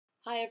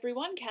Hi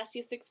everyone,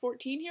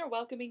 Cassia614 here,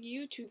 welcoming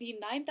you to the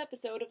 9th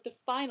episode of the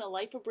final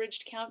Life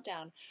Abridged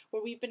Countdown,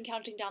 where we've been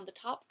counting down the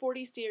top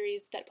 40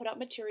 series that put out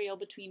material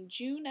between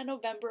June and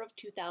November of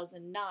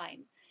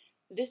 2009.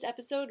 This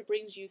episode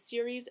brings you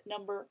series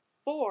number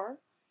 4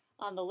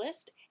 on the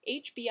list,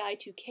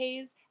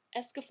 HBI2K's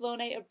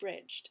Escaflowne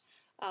Abridged.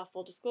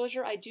 Full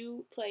disclosure, I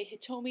do play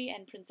Hitomi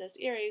and Princess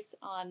Iris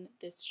on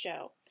this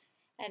show.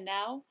 And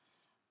now,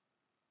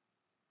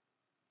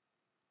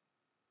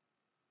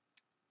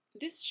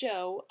 this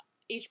show,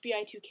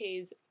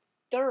 HBI2K's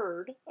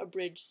third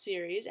abridged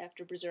series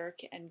after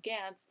Berserk and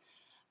Gantz,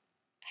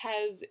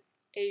 has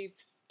a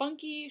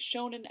spunky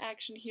shonen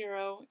action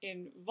hero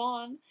in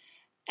Vaughn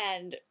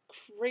and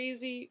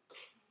crazy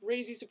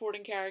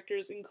supporting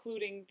characters,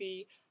 including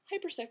the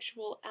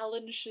hypersexual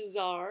Alan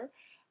Shazar,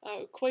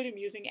 quite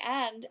amusing,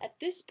 and at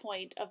this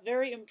point a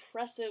very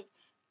impressive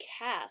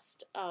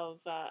cast of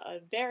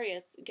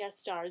various guest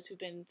stars who've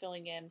been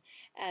filling in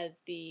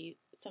as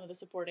some of the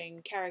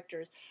supporting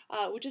characters,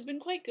 which has been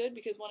quite good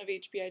because one of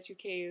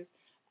HBI2K's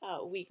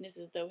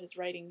weaknesses, though his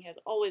writing has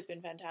always been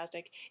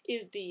fantastic,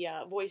 is the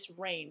voice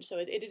range. So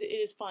it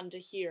is fun to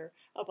hear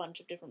a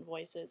bunch of different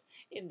voices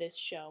in this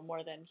show,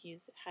 more than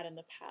he's had in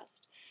the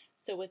past.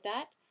 So with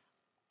that,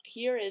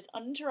 here is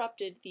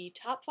uninterrupted the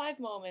top 5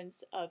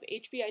 moments of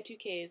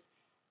HBI2K's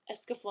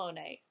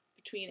Escaflowne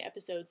between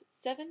episodes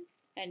 7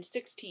 and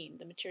 16,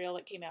 the material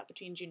that came out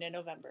between June and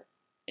November.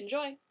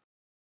 Enjoy!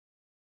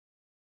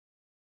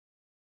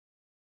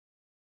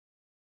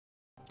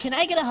 Can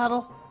I get a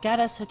huddle?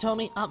 Gaddis,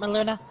 Hitomi, Aunt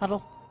Maluna,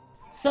 huddle.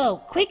 So,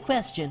 quick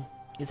question.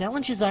 Is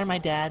Alan Shazar my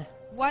dad?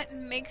 What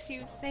makes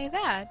you say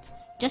that?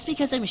 Just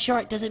because I'm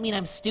short doesn't mean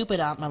I'm stupid,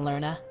 Aunt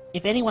Maluna.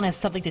 If anyone has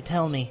something to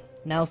tell me,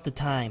 now's the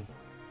time.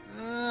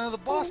 The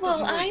boss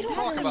doesn't really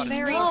talk about his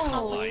very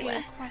personal life.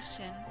 complicated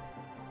question.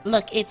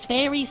 Look, it's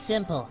very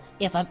simple.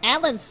 If I'm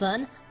Alan's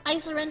son, I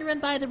surrender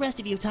and buy the rest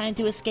of you time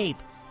to escape.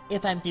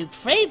 If I'm Duke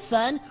Freyd's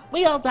son,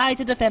 we all die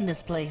to defend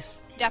this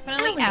place.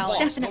 Definitely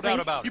Alan. No doubt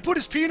about it. You put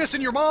his penis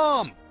in your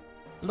mom!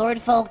 Lord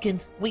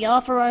Falcon, we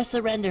offer our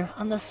surrender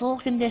on the sole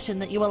condition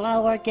that you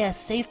allow our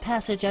guests safe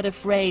passage out of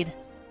Freyd.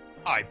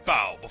 I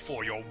bow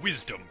before your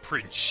wisdom,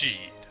 Prince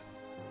Sheed.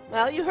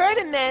 Well, you heard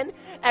him, men.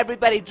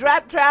 Everybody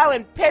drop trow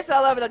and piss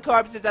all over the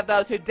corpses of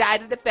those who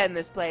died to defend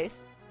this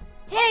place.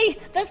 Hey,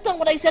 that's not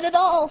what I said at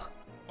all!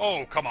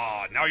 Oh, come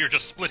on, now you're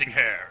just splitting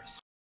hairs.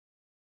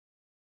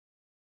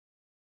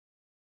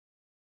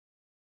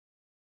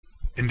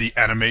 In the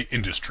anime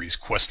industry's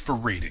quest for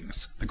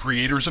ratings, the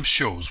creators of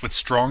shows with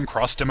strong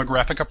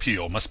cross-demographic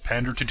appeal must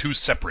pander to 2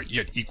 separate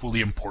yet equally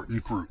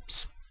important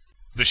groups.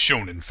 The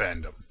shonen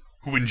fandom,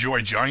 who enjoy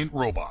giant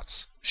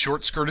robots,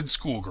 short-skirted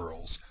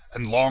schoolgirls,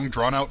 and long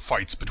drawn-out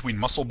fights between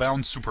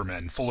muscle-bound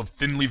supermen full of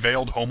thinly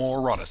veiled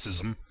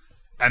homoeroticism,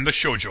 and the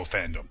shoujo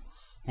fandom,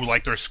 who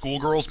like their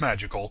schoolgirls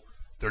magical,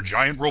 their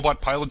giant robot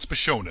pilots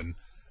bishonen,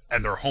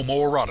 and their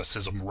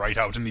homoeroticism right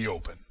out in the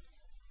open.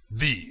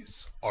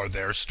 These are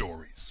their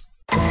stories.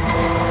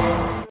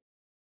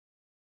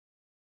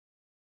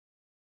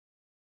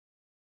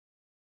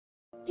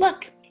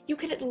 Look, you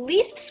could at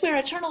least swear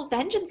eternal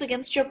vengeance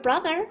against your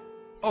brother.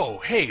 Oh,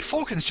 hey,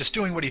 Falcon's just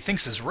doing what he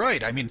thinks is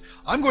right. I mean,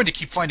 I'm going to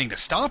keep fighting to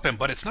stop him,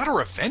 but it's not a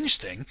revenge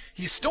thing.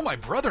 He's still my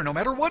brother no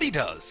matter what he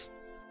does.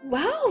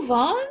 Wow,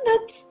 Vaughn,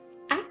 that's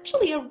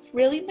actually a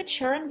really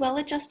mature and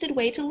well-adjusted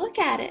way to look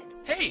at it.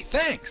 Hey,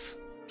 thanks!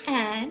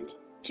 And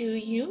do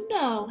you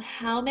know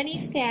how many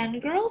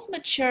fangirls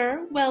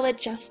mature,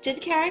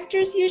 well-adjusted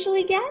characters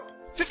usually get?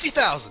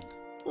 50,000!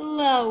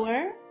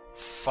 Lower.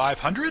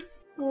 500?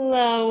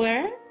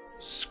 Lower.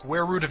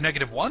 Square root of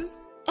 -1?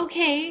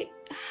 Okay,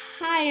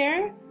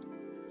 higher.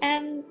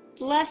 And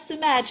less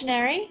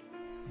imaginary.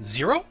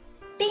 0?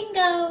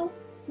 Bingo!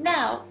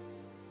 Now,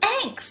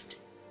 angst!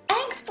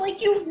 Angst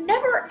like you've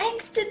never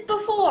angsted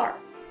before!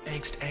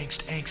 Angst,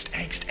 angst, angst,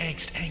 angst,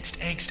 angst, angst,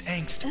 angst,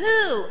 angst.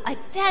 Ooh, a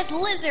dead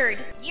lizard!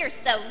 You're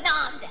so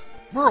numbed!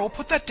 Merle,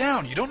 put that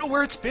down. You don't know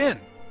where it's been.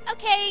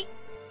 Okay.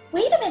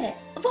 Wait a minute!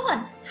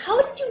 Vaughn,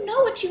 how did you know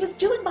what she was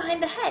doing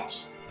behind the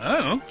hedge?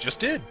 Oh, just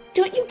did.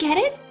 Don't you get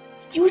it?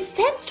 You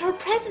sensed her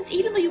presence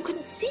even though you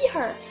couldn't see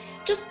her.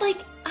 Just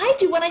like I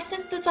do when I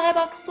sense the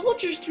Zybox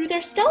soldiers through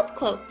their stealth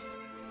cloaks.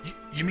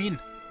 You mean,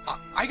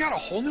 I got a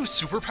whole new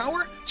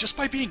superpower just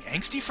by being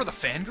angsty for the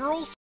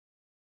fangirls?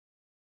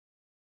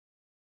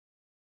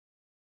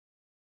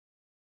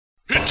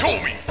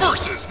 Hitomi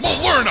versus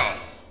Malerna!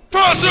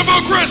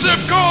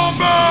 Passive-aggressive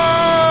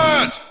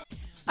combat!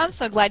 I'm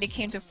so glad you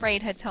came to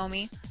Freyd,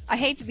 Hitomi. I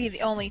hate to be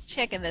the only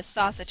chick in this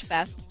sausage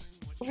fest.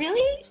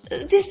 Really?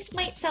 This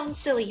might sound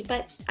silly,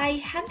 but I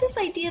had this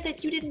idea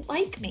that you didn't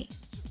like me.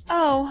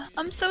 Oh,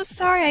 I'm so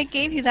sorry I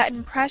gave you that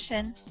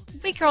impression.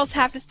 We girls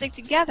have to stick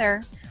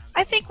together.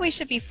 I think we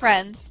should be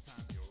friends.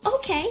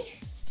 Okay.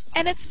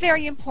 And it's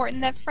very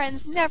important that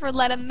friends never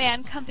let a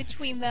man come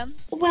between them.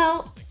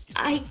 Well,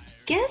 I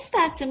guess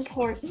that's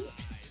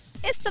important.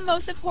 It's the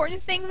most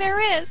important thing there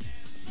is.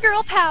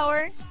 Girl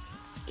power.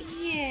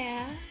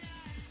 Yeah,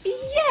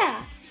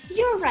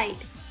 you're right.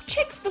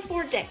 Chicks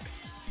before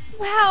dicks.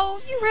 Wow,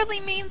 you really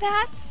mean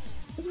that?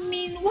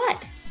 Mean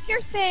what?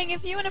 You're saying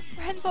if you and a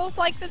friend both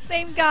like the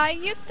same guy,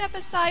 you'd step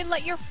aside and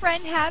let your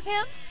friend have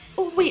him?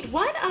 Wait,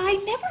 what? I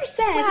never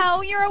said...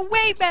 Wow, you're a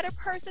way better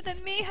person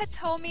than me,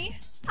 Hitomi.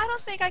 I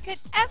don't think I could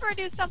ever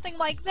do something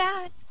like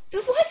that.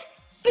 What?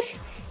 But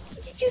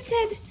you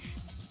said...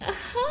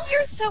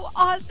 You're so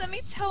awesome,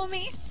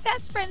 Hitomi.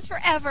 Best friends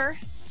forever.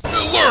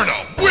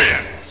 Lerna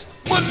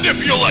wins!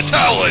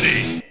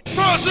 Manipulatality!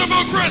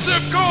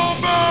 Passive-aggressive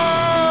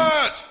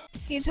combat!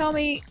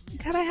 Hitomi,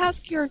 could I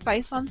ask your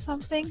advice on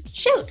something?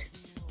 Shoot!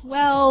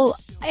 Well,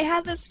 I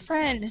had this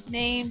friend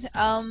named,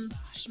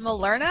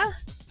 Shmalerna?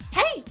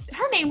 Hey,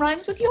 her name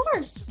rhymes with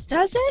yours.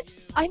 Does it?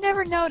 I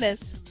never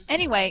noticed.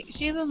 Anyway,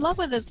 she's in love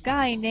with this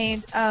guy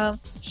named,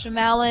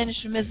 Shmalin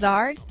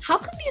Shmizard. How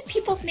come these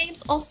people's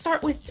names all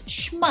start with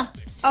Shma?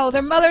 Oh,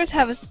 their mothers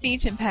have a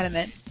speech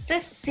impediment. The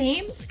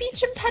same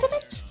speech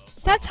impediment?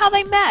 That's how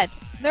they met.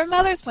 Their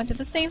mothers went to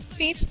the same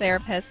speech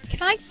therapist.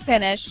 Can I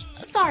finish?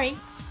 Sorry.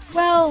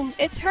 Well,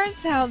 it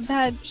turns out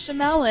that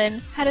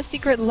Shmalin had a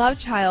secret love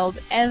child,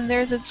 and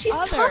there's this She's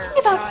other talking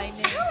about guy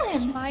named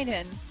Alan.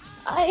 Schmeiden.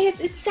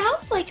 It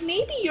sounds like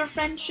maybe your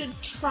friend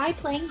should try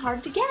playing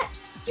hard to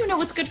get. You know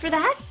what's good for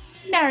that?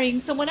 Marrying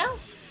someone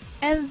else.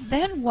 And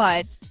then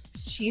what?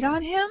 Cheat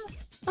on him?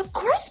 Of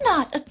course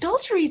not.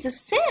 Adultery's a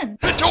sin.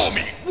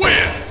 Hitomi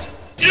wins!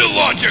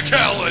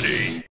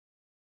 Illogicality!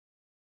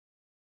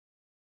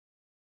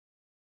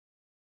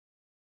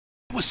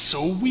 It was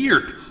so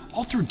weird.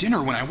 All through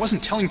dinner, when I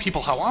wasn't telling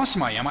people how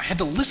awesome I am, I had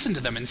to listen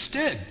to them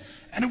instead.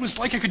 And it was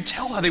like I could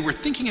tell how they were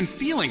thinking and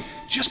feeling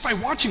just by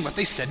watching what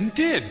they said and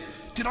did.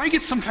 Did I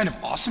get some kind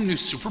of awesome new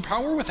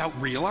superpower without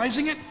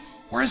realizing it?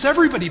 Or has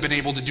everybody been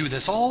able to do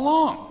this all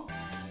along?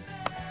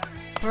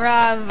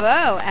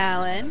 Bravo,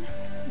 Alan.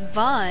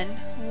 Vaughn,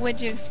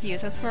 would you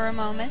excuse us for a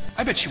moment?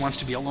 I bet she wants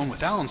to be alone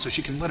with Alan so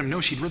she can let him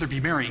know she'd rather be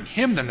marrying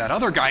him than that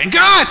other guy. And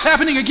God, it's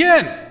happening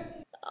again!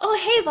 Oh,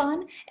 hey,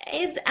 Vaughn.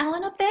 Is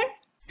Alan up there?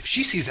 If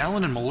she sees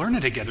Alan and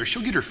Malerna together,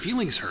 she'll get her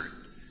feelings hurt.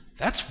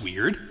 That's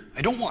weird.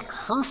 I don't want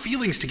her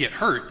feelings to get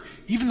hurt,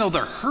 even though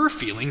they're her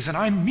feelings and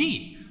I'm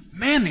me.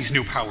 Man, these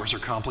new powers are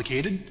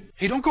complicated.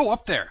 Hey, don't go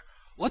up there.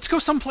 Let's go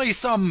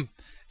someplace,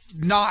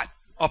 not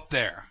up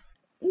there.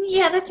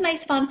 Yeah, that's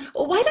nice, Vaughn.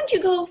 Why don't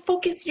you go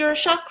focus your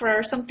chakra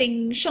or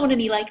something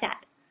shonen-y like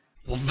that?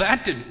 Well,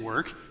 that didn't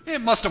work.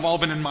 It must have all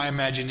been in my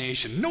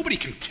imagination. Nobody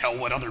can tell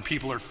what other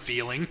people are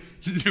feeling.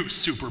 New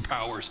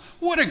superpowers.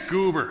 What a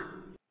goober.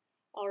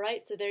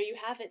 Alright, so there you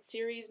have it.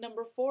 Series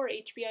number 4,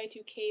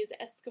 HBI2K's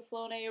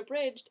Escaflowne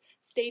Abridged.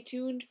 Stay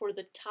tuned for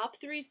the top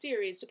 3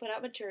 series to put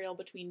out material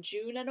between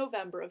June and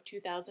November of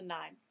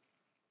 2009.